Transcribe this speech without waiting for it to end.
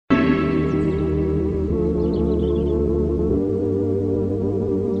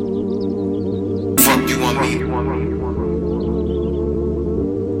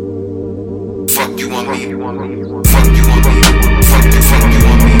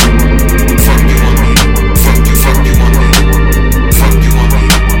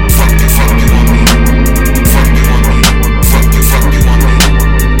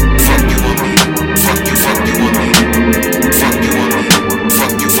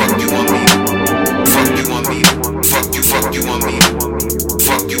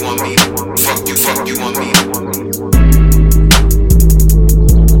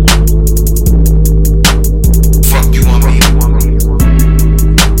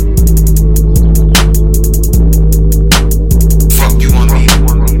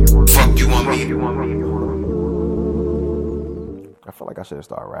I feel like I should have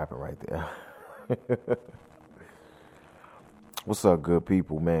started rapping right there. What's up, good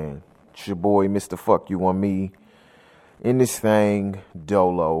people, man? It's your boy, Mr. F.U.I.M. in this thing,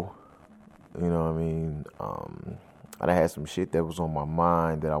 Dolo. You know what I mean? I had some shit that was on my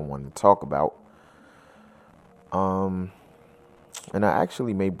mind that I wanted to talk about. And I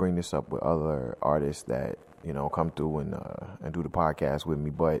actually may bring this up with other artists that, you know, come through and do the podcast with me,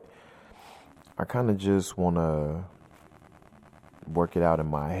 but I kind of just want to work it out in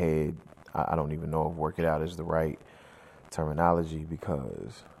my head. I don't even know if work it out is the right terminology,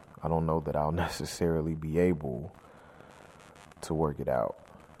 because I don't know that I'll necessarily be able to work it out.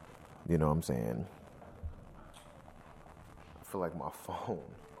 You know what I'm saying? I feel like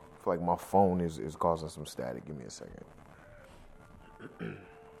my phone is causing some static. Give me a second.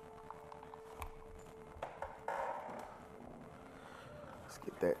 Let's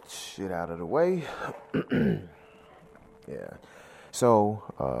get that shit out of the way. Yeah. So,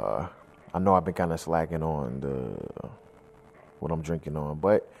 I know I've been kind of slacking on what I'm drinking on,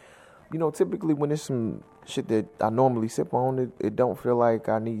 but, you know, typically when there's some shit that I normally sip on, it don't feel like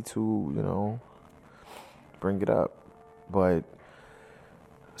I need to, you know, bring it up. But,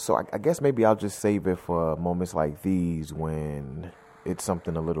 so I guess maybe I'll just save it for moments like these when it's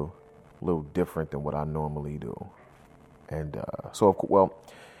something a little different than what I normally do. And, of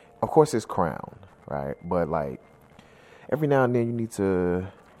course it's Crown, right? But, like, every now and then you need to,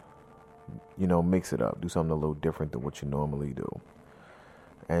 you know, mix it up, do something a little different than what you normally do.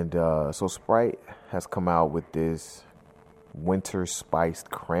 And so Sprite has come out with this winter spiced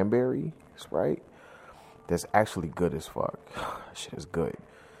cranberry Sprite that's actually good as fuck. Shit is good.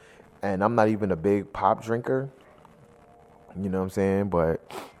 And I'm not even a big pop drinker, you know what I'm saying? But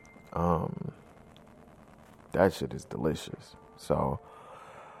that shit is delicious. So,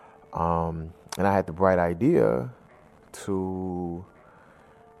 and I had the bright idea to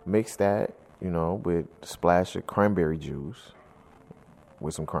mix that, you know, with a splash of cranberry juice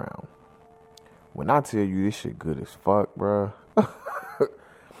with some Crown. When I tell you this shit good as fuck, bro.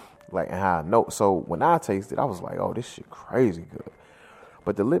 Like, and how I know. So when I tasted, I was like, oh, this shit crazy good.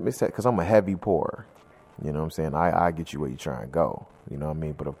 But the litmus test, because I'm a heavy pourer, you know what I'm saying? I get you where you trying to go, you know what I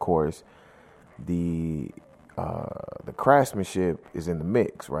mean? But of course, the craftsmanship is in the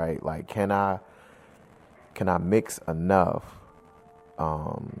mix, right? Like, can I mix enough,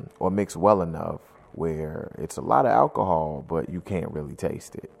 or mix well enough where it's a lot of alcohol, but you can't really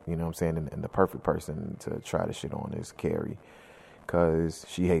taste it. You know what I'm saying? And the perfect person to try the shit on is Carrie, because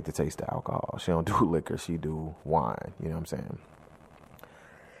she hate to taste the alcohol. She don't do liquor. She do wine. You know what I'm saying?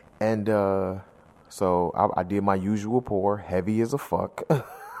 And so I did my usual pour, heavy as a fuck.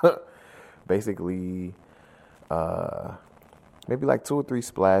 Basically, maybe like 2 or 3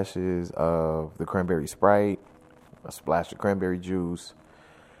 splashes of the cranberry Sprite, a splash of cranberry juice,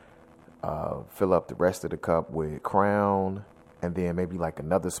 fill up the rest of the cup with Crown, and then maybe like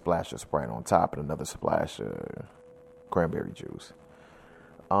another splash of Sprite on top and another splash of cranberry juice.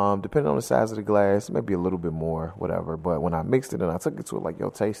 Depending on the size of the glass, maybe a little bit more, whatever. But when I mixed it and I took it to her, like, yo,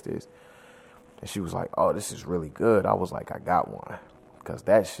 taste this. And she was like, oh, this is really good. I was like, I got one. Because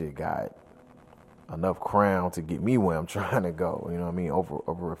that shit got enough Crown to get me where I'm trying to go. You know what I mean?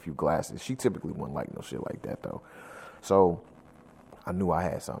 Over a few glasses. She typically wouldn't like no shit like that, though. So I knew I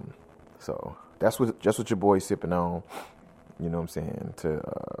had something. So that's just what your boy's sipping on. You know what I'm saying? To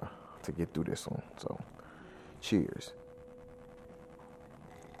get through this one. So cheers.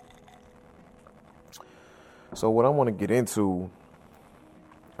 So what I want to get into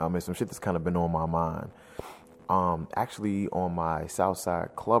is some shit that's kind of been on my mind. Actually on my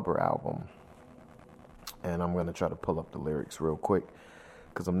Southside Clubber album. And I'm going to try to pull up the lyrics real quick,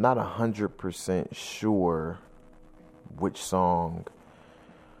 because I'm not 100% sure which song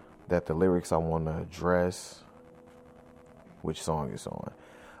that the lyrics I want to address, which song it's on.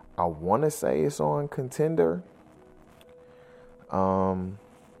 I want to say it's on Contender.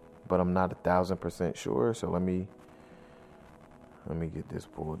 But I'm not 1,000% sure. So let me get this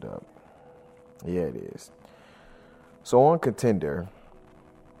pulled up. Yeah, it is. So on Contender,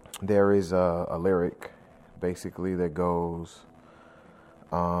 there is a lyric basically that goes,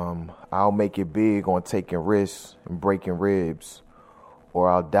 I'll make it big on taking risks and breaking ribs, or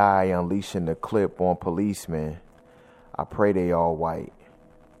I'll die unleashing the clip on policemen. I pray they all white.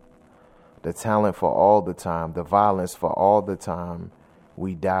 The talent for all the time, the violence for all the time.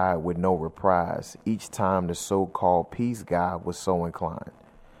 We died with no reprise. Each time the so-called peace god was so inclined.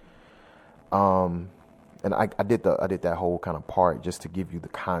 And I did that whole kind of part just to give you the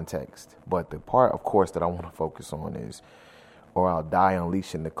context. But the part, of course, that I want to focus on is, or I'll die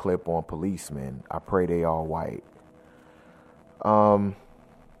unleashing the clip on policemen. I pray they all white.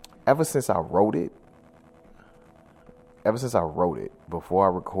 Ever since I wrote it, before I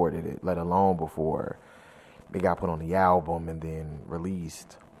recorded it, let alone before it got put on the album and then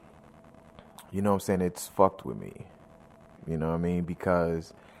released, you know what I'm saying, it's fucked with me. You know what I mean?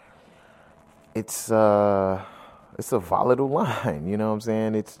 Because it's a volatile line, you know what I'm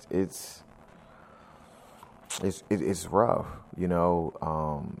saying? It's rough, you know,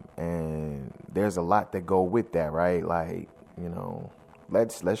 and there's a lot that go with that, right? Like, you know,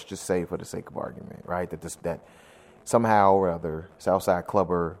 let's just say for the sake of argument, right, that somehow or other Southside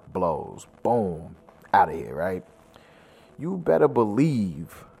Clubber blows, boom, out of here, right? You better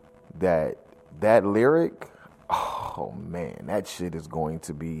believe that lyric, oh man, that shit is going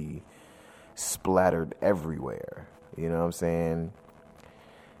to be splattered everywhere. You know what I'm saying?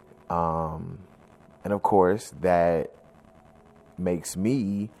 And of course, that makes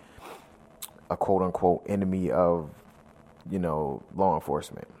me a quote unquote enemy of, you know, law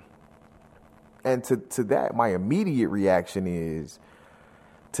enforcement. And to that, my immediate reaction is,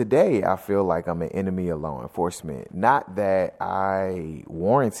 today I feel like I'm an enemy of law enforcement. Not that I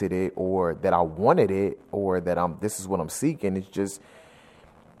warranted it or that I wanted it or that this is what I'm seeking. It's just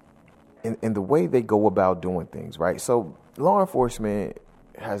in the way they go about doing things, right? So law enforcement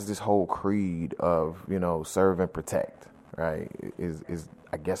has this whole creed of, you know, serve and protect, right? Is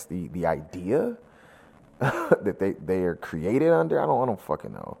I guess the idea that they are created under. I don't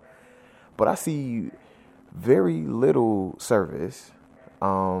fucking know. But I see very little service,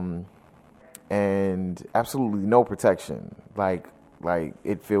 and absolutely no protection. Like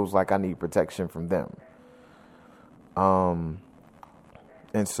it feels like I need protection from them.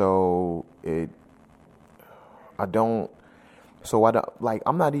 And so I'm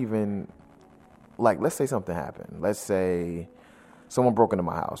not even, like, let's say something happened. Let's say someone broke into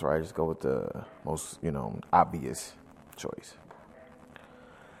my house, right? Just go with the most, you know, obvious choice.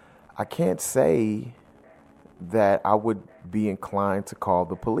 I can't say that I would be inclined to call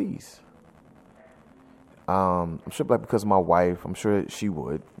the police. I'm sure, like, because of my wife, I'm sure she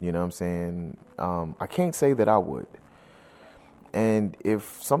would, you know what I'm saying? I can't say that I would. And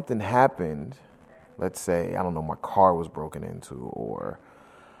if something happened, let's say, I don't know, my car was broken into, or,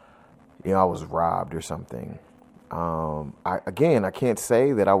 you know, I was robbed or something. I can't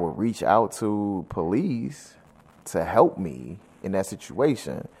say that I would reach out to police to help me in that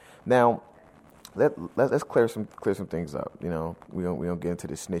situation. Now, let's clear some things up. You know, we don't get into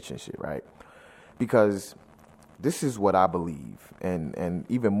this snitching shit, right? Because this is what I believe, and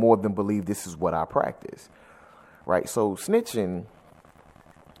even more than believe, this is what I practice, right? So snitching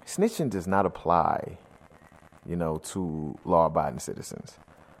does not apply, you know, to law-abiding citizens.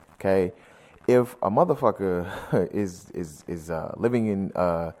 Okay, if a motherfucker is living in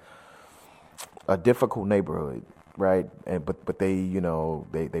a difficult neighborhood, right, and but they, you know,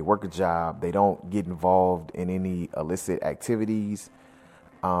 they work a job, they don't get involved in any illicit activities,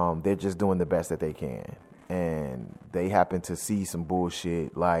 they're just doing the best that they can, and they happen to see some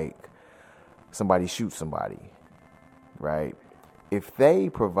bullshit like somebody shoot somebody, right? If they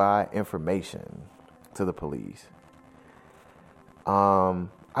provide information to the police,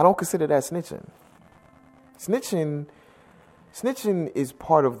 I don't consider that snitching. Snitching is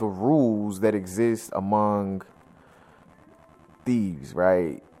part of the rules that exist among thieves,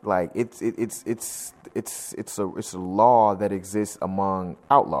 right? Like it's a law that exists among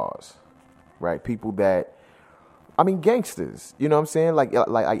outlaws, right? People that, I mean, gangsters. You know what I'm saying? Like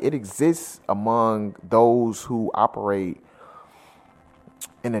it exists among those who operate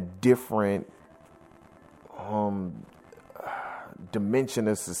in a different dimension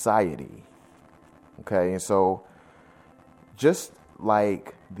of society. Okay, and so just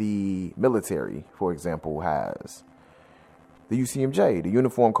like the military, for example, has the UCMJ, the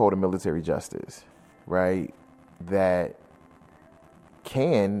Uniform Code of Military Justice, right? That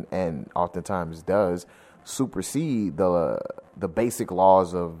can and oftentimes does supersede the basic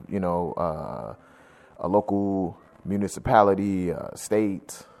laws of, you know, a local municipality,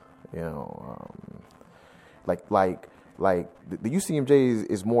 state, you know, The UCMJ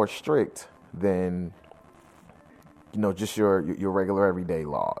is more strict than, just your regular everyday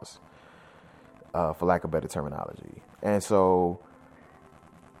laws, for lack of better terminology. And so,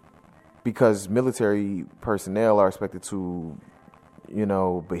 because military personnel are expected to,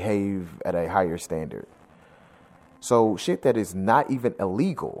 behave at a higher standard. So shit that is not even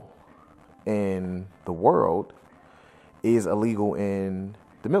illegal in the world is illegal in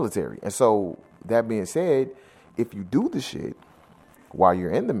the military. And so, that being said, if you do the shit while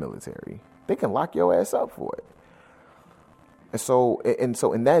you're in the military, they can lock your ass up for it. And so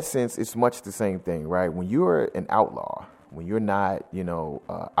in that sense, it's much the same thing, right? When you're an outlaw, when you're not,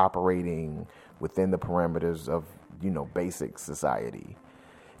 operating within the parameters of, basic society,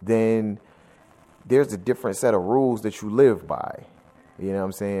 then there's a different set of rules that you live by. You know what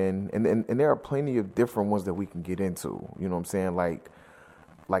I'm saying? And there are plenty of different ones that we can get into. You know what I'm saying?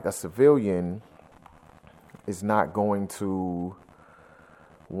 Like a civilian is not going to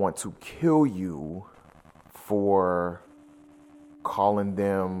want to kill you for calling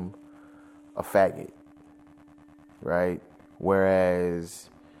them a faggot, right? Whereas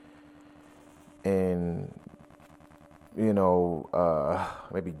in,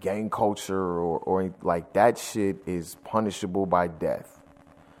 maybe gang culture or like that shit is punishable by death.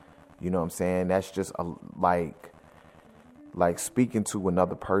 You know what I'm saying? That's just like speaking to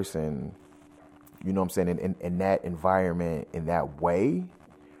another person, you know what I'm saying, in that environment, in that way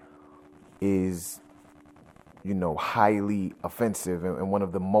is, highly offensive and one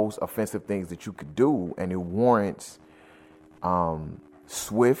of the most offensive things that you could do. And it warrants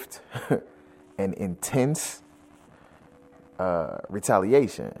swift and intense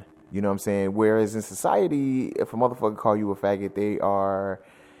retaliation. You know what I'm saying? Whereas in society, if a motherfucker call you a faggot, they are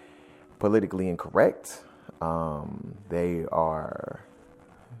politically incorrect. They are,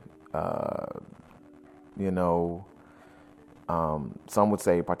 some would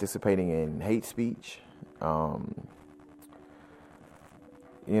say participating in hate speech.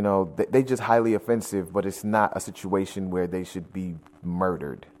 They just highly offensive, but it's not a situation where they should be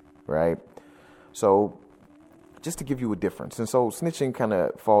murdered, right? So just to give you a difference. And so snitching kind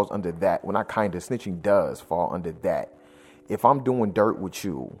of falls under that. Snitching does fall under that. If I'm doing dirt with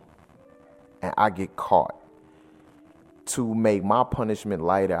you and I get caught, to make my punishment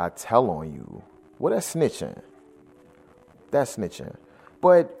lighter, I tell on you. Well, that's snitching. That's snitching.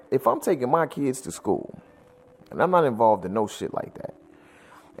 But if I'm taking my kids to school, and I'm not involved in no shit like that,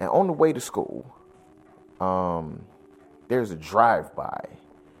 and on the way to school, there's a drive-by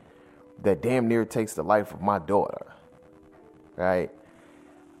that damn near takes the life of my daughter, right?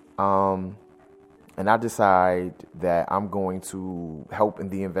 And I decide that I'm going to help in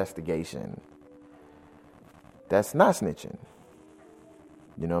the investigation. That's not snitching.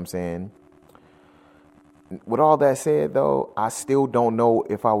 You know what I'm saying? With all that said, though, I still don't know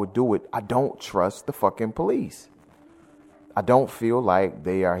if I would do it. I don't trust the fucking police. I don't feel like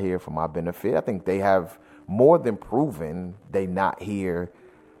they are here for my benefit. I think they have more than proven they not here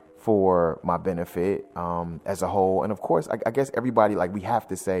for my benefit as a whole. And of course, I guess everybody, like, we have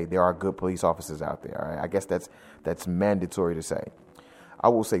to say there are good police officers out there. All right? I guess that's mandatory to say. I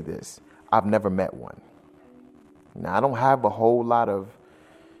will say this. I've never met one. Now, I don't have a whole lot of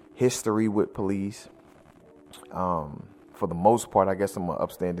history with police. For the most part, I guess I'm an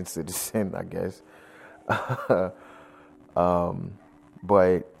upstanding citizen, I guess.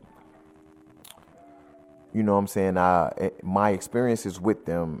 But, you know what I'm saying? My experiences with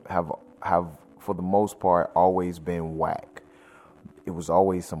them have, for the most part, always been whack. It was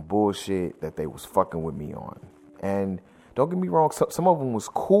always some bullshit that they was fucking with me on. And don't get me wrong, some of them was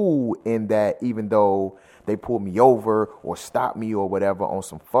cool in that even though they pulled me over or stopped me or whatever on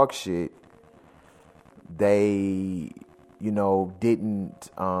some fuck shit, they, didn't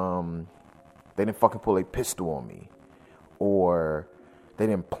fucking pull a pistol on me, or they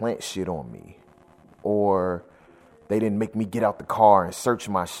didn't plant shit on me, or they didn't make me get out the car and search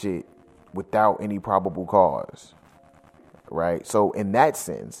my shit without any probable cause, right? So in that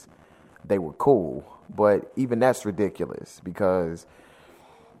sense, they were cool, but even that's ridiculous because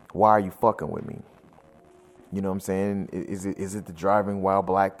why are you fucking with me? You know what I'm saying? Is it the driving while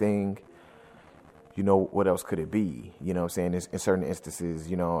black thing? What else could it be? You know what I'm saying? In certain instances,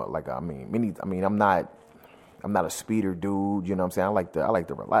 I'm not a speeder dude, you know what I'm saying? I like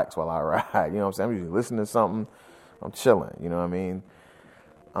to relax while I ride, you know what I'm saying? I'm usually listening to something, I'm chilling, you know what I mean?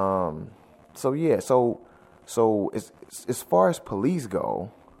 So as far as police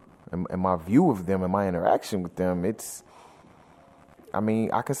go, and my view of them and my interaction with them,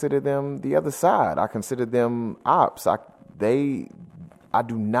 I consider them the other side. I consider them ops. I do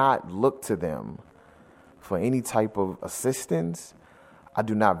not look to them for any type of assistance. I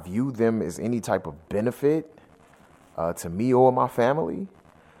do not view them as any type of benefit to me or my family.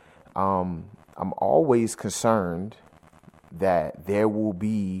 I'm always concerned that there will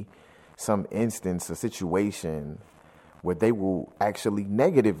be some instance, a situation where they will actually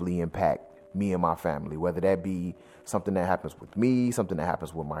negatively impact me and my family, whether that be something that happens with me, something that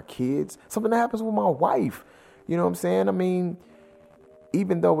happens with my kids, something that happens with my wife. You know what I'm saying? I mean,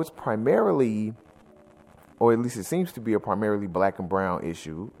 even though it's primarily, or at least it seems to be a primarily black and brown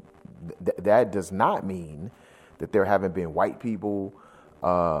issue, that does not mean that there haven't been white people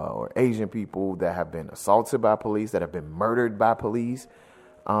or Asian people that have been assaulted by police, that have been murdered by police.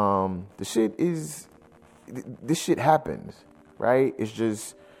 This shit happens, right? It's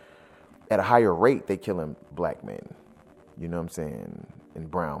just at a higher rate they killing black men, you know what I'm saying, and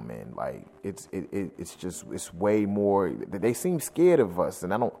brown men. Like it's way more. They seem scared of us,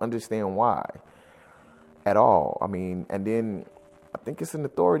 and I don't understand why at all. I mean, and then I think it's an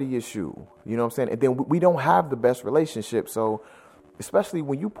authority issue, you know what I'm saying? And then we don't have the best relationship, so especially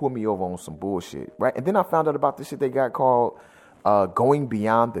when you pull me over on some bullshit, right? And then I found out about this shit they got called going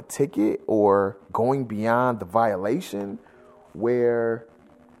beyond the ticket or going beyond the violation, where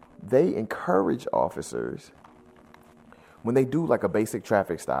they encourage officers when they do like a basic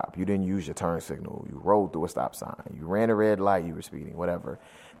traffic stop. You didn't use your turn signal, you rolled through a stop sign, you ran a red light, you were speeding, whatever,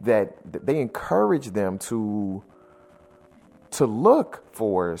 that they encourage them to look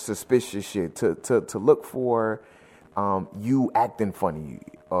for suspicious shit, to look for you acting funny,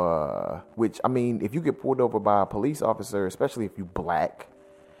 which, I mean, if you get pulled over by a police officer, especially if you black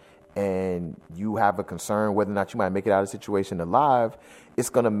and you have a concern whether or not you might make it out of the situation alive, it's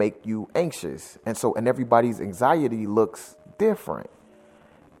going to make you anxious. And everybody's anxiety looks different.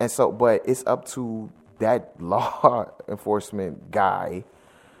 And so, but it's up to that law enforcement guy.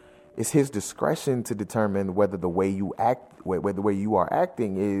 It's his discretion to determine whether the way you act, whether the way you are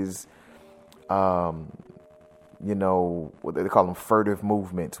acting is, you know, what they call them, furtive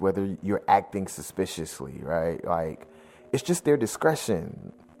movements, whether you're acting suspiciously, right? Like, it's just their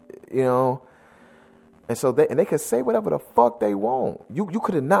discretion, you know? And so they could say whatever the fuck they want. You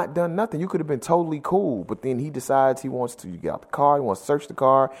could have not done nothing. You could have been totally cool. But then he decides he wants to get out the car. He wants to search the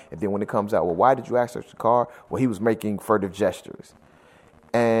car. And then when it comes out, well, why did you ask search the car? Well, he was making furtive gestures.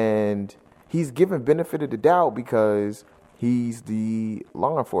 And he's given benefit of the doubt because he's the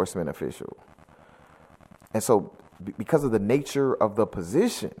law enforcement official. And so because of the nature of the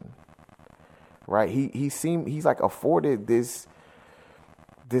position, right, he's like afforded this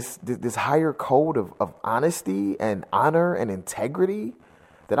higher code of honesty and honor and integrity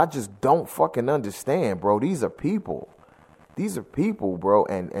that I just don't fucking understand, bro. These are people. These are people, bro.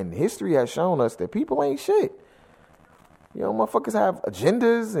 And history has shown us that people ain't shit. You know, motherfuckers have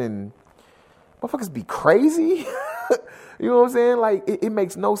agendas and motherfuckers be crazy. You know what I'm saying? Like, it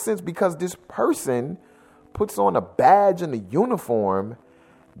makes no sense because this person puts on a badge and a uniform.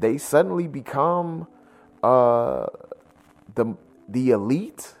 They suddenly become the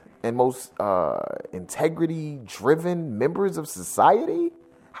elite and most integrity-driven members of society?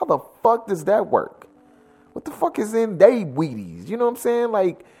 How the fuck does that work? What the fuck is in they Wheaties? You know what I'm saying?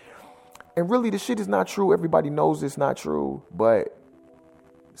 Like, and really, the shit is not true. Everybody knows it's not true, but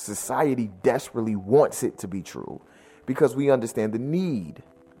society desperately wants it to be true because we understand the need,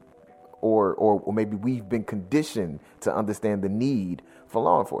 or maybe we've been conditioned to understand the need for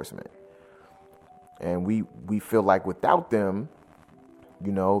law enforcement, and we feel like without them,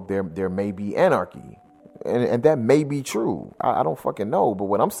 you know, there may be anarchy, and that may be true. I don't fucking know, but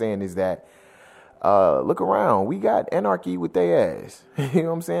what I'm saying is that look around, we got anarchy with their ass. You know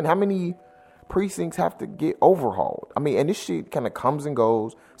what I'm saying? How many precincts have to get overhauled? I mean, and this shit kind of comes and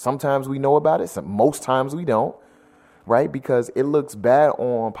goes. Sometimes we know about it, most times we don't, right? Because it looks bad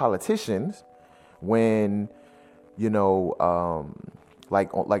on politicians when, you know,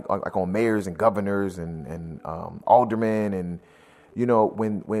 like on mayors and governors and aldermen, and you know,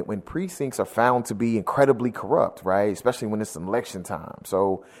 when precincts are found to be incredibly corrupt, right? Especially when it's election time.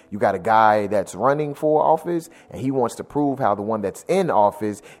 So you got a guy that's running for office and he wants to prove how the one that's in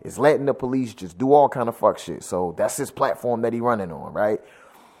office is letting the police just do all kind of fuck shit. So that's his platform that he running on, right?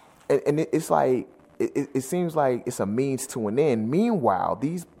 And it's like, it seems like it's a means to an end. Meanwhile,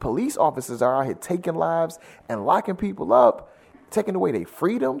 these police officers are out here taking lives and locking people up, taking away their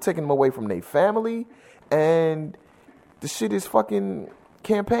freedom, taking them away from their family, and the shit is fucking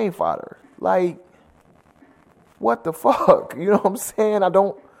campaign fodder. Like, what the fuck? You know what I'm saying? I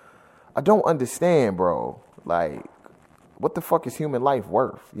don't understand, bro. Like, what the fuck is human life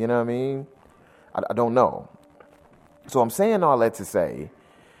worth? You know what I mean? I don't know. So I'm saying all that to say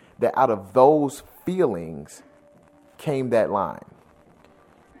that out of those feelings came that line,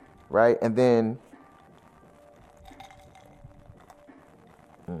 right? And then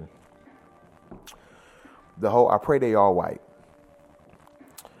the whole, I pray they all white.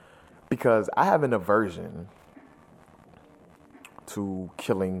 Because I have an aversion to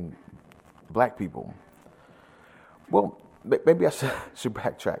killing black people. Well, maybe I should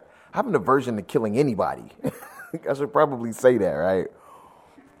backtrack. I have an aversion to killing anybody. I should probably say that, right?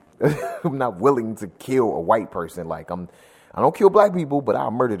 I'm not willing to kill a white person. Like, I don't kill black people, but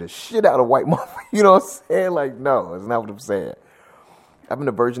I'll murder the shit out of white motherfuckers. You know what I'm saying? Like, no, that's not what I'm saying. I have an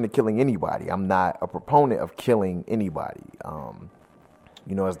aversion to killing anybody. I'm not a proponent of killing anybody.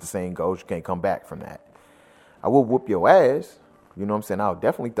 You know, as the saying goes, you can't come back from that. I will whoop your ass. You know what I'm saying? I'll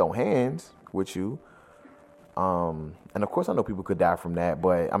definitely throw hands with you. And of course, I know people could die from that,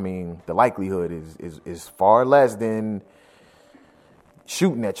 but I mean, the likelihood is far less than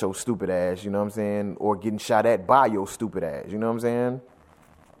shooting at your stupid ass, you know what I'm saying? Or getting shot at by your stupid ass, you know what I'm saying?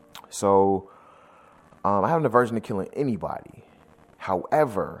 So, I have an aversion to killing anybody.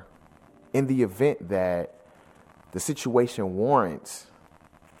 However, in the event that the situation warrants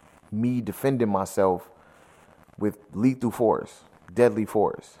me defending myself with lethal force, deadly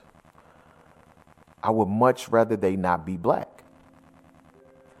force, I would much rather they not be black.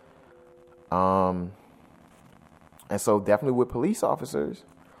 And so definitely with police officers,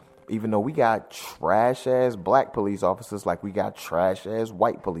 even though we got trash ass black police officers like we got trash ass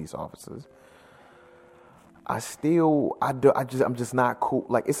white police officers, I'm just not cool.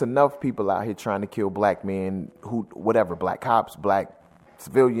 Like, it's enough people out here trying to kill black men, black cops, black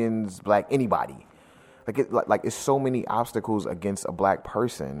civilians, black anybody. Like it's so many obstacles against a black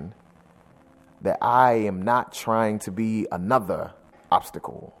person that I am not trying to be another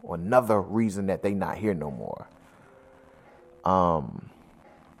obstacle or another reason that they not here no more.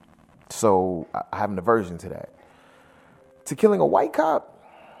 So I have an aversion to that. To killing a white cop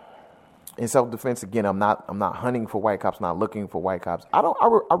in self-defense, again, I'm not hunting for white cops, not looking for white cops.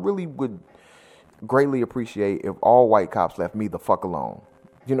 I really would greatly appreciate if all white cops left me the fuck alone.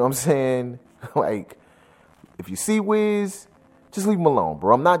 You know what I'm saying? Like, if you see Wiz, just leave him alone,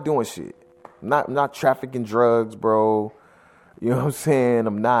 bro. I'm not doing shit. I'm not trafficking drugs, bro. You know what I'm saying?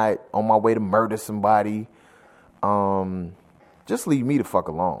 I'm not on my way to murder somebody. Just leave me the fuck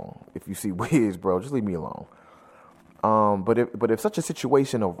alone. If you see Wiz, bro, just leave me alone. But if such a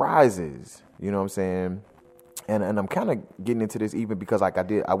situation arises, you know what I'm saying? And I'm kind of getting into this even because I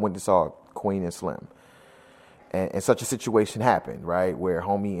went and saw Queen and Slim. And such a situation happened, right? Where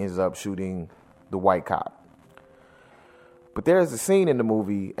homie ends up shooting the white cop. But there's a scene in the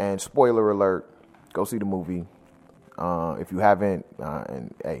movie, and spoiler alert, go see the movie. If you haven't,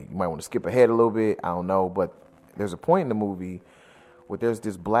 and hey, you might want to skip ahead a little bit. I don't know, but there's a point in the movie where there's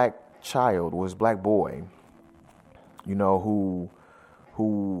this black child, or this black boy, you know,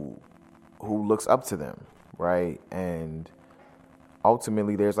 who looks up to them, right? And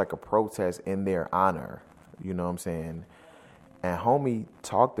ultimately, there's like a protest in their honor. You know what I'm saying? And homie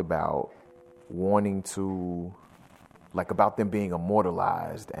talked about wanting to, like, about them being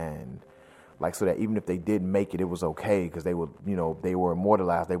immortalized, and like, so that even if they did make it, it was okay because they would, you know, they were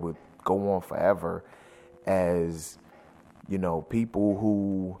immortalized. They would go on forever as, you know, people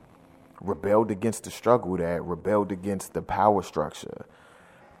who rebelled against the struggle, that rebelled against the power structure.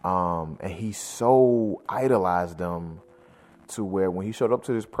 And he so idolized them to where when he showed up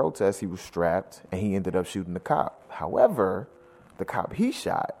to this protest, he was strapped and he ended up shooting the cop. However, the cop he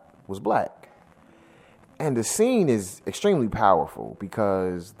shot was black. And the scene is extremely powerful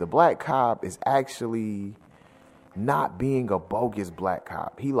because the black cop is actually not being a bogus black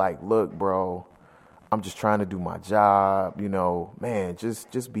cop. He like, look, bro, I'm just trying to do my job. You know, man,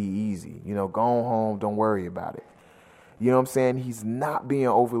 just be easy. You know, go home. Don't worry about it. You know what I'm saying? He's not being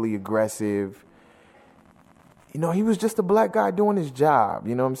overly aggressive. You know, he was just a black guy doing his job.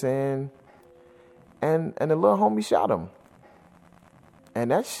 You know what I'm saying? And the little homie shot him.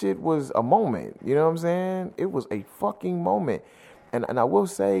 And that shit was a moment. You know what I'm saying? It was a fucking moment. And I will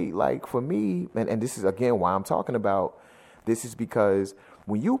say, like, for me, and this is, again, why I'm talking about this, is because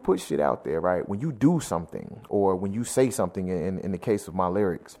when you put shit out there, right, when you do something or when you say something, in the case of my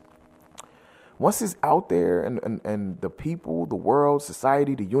lyrics, once it's out there and the people, the world,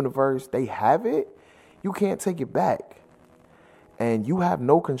 society, the universe, they have it, you can't take it back. And you have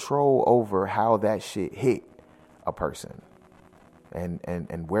no control over how that shit hit a person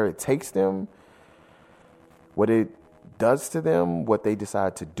and where it takes them, what it does to them, what they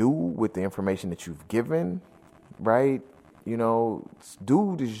decide to do with the information that you've given, right? You know,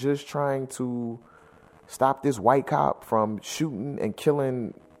 dude is just trying to stop this white cop from shooting and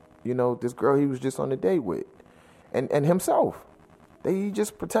killing this girl he was just on a date with, and himself. He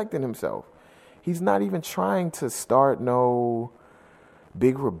just protecting himself. He's not even trying to start no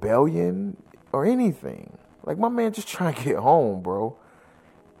big rebellion or anything. Like, my man just trying to get home, bro.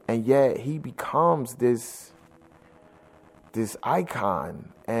 And yet he becomes this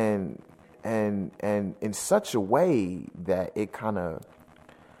icon and in such a way that it kind of,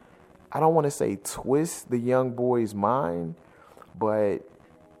 I don't want to say twist the young boy's mind, but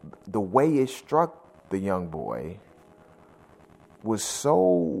the way it struck the young boy was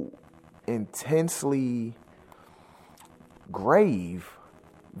so intensely grave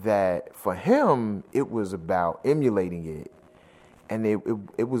that for him it was about emulating it, and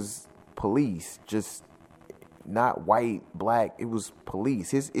it was police, just not white, black. It was police.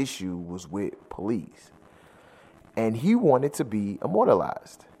 His issue was with police, and he wanted to be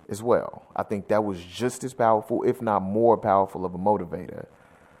immortalized as well. I think that was just as powerful, if not more powerful, of a motivator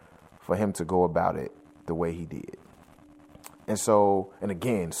for him to go about it the way he did. And so, and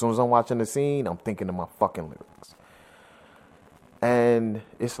again, as soon as I'm watching the scene, I'm thinking of my fucking lyrics. And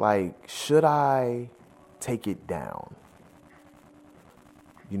it's like, should I take it down?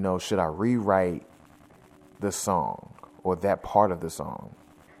 Should I rewrite the song or that part of the song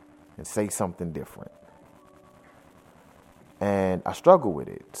and say something different? And I struggle with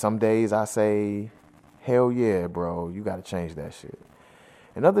it. Some days I say, hell yeah, bro, you got to change that shit.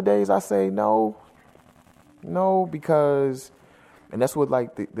 And other days I say, no, because, and that's what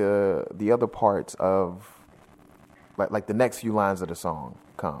like the other parts of, like the next few lines of the song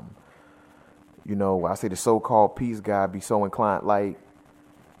come. I say the so-called peace God be so inclined. Like,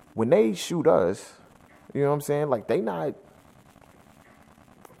 when they shoot us, you know what I'm saying? Like, they not,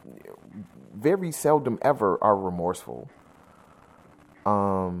 very seldom ever are remorseful.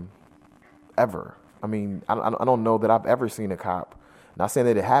 Ever. I mean, I don't know that I've ever seen a cop, not saying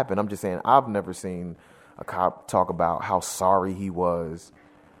that it happened, I'm just saying I've never seen a cop talk about how sorry he was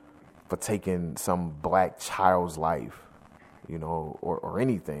for taking some black child's life, or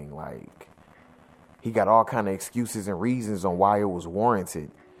anything. Like, he got all kind of excuses and reasons on why it was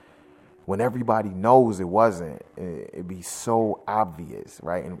warranted, when everybody knows it wasn't. It'd be so obvious,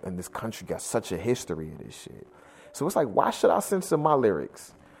 right? And this country got such a history of this shit. So it's like, why should I censor my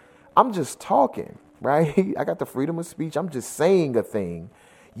lyrics? I'm just talking, right? I got the freedom of speech. I'm just saying a thing.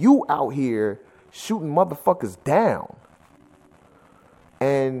 You out here shooting motherfuckers down.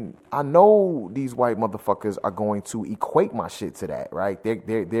 And I know these white motherfuckers are going to equate my shit to that, right?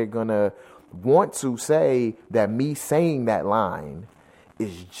 They're gonna want to say that me saying that line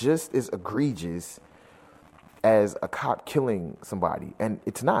is just as egregious as a cop killing somebody. And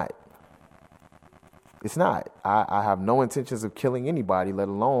it's not. It's not. I have no intentions of killing anybody, let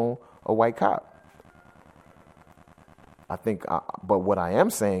alone a white cop. I think, but what I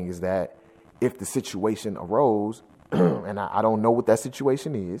am saying is that if the situation arose, and I don't know what that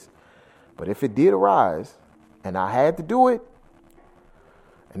situation is, but if it did arise and I had to do it,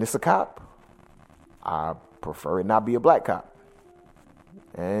 and it's a cop, I prefer it not be a black cop.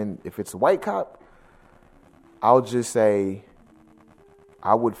 And if it's a white cop, I'll just say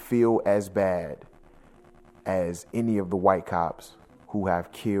I would feel as bad as any of the white cops who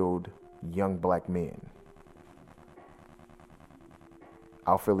have killed young black men.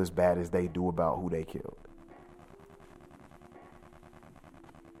 I'll feel as bad as they do about who they killed.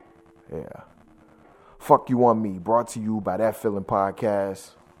 Yeah. Fuck You On Me, brought to you by that F.U.I.M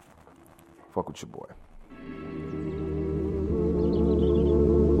podcast. Fuck with your boy.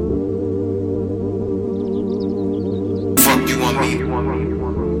 Fuck you on me.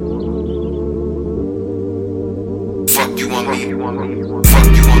 Fuck you on me. Fuck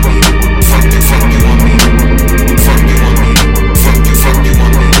you on me.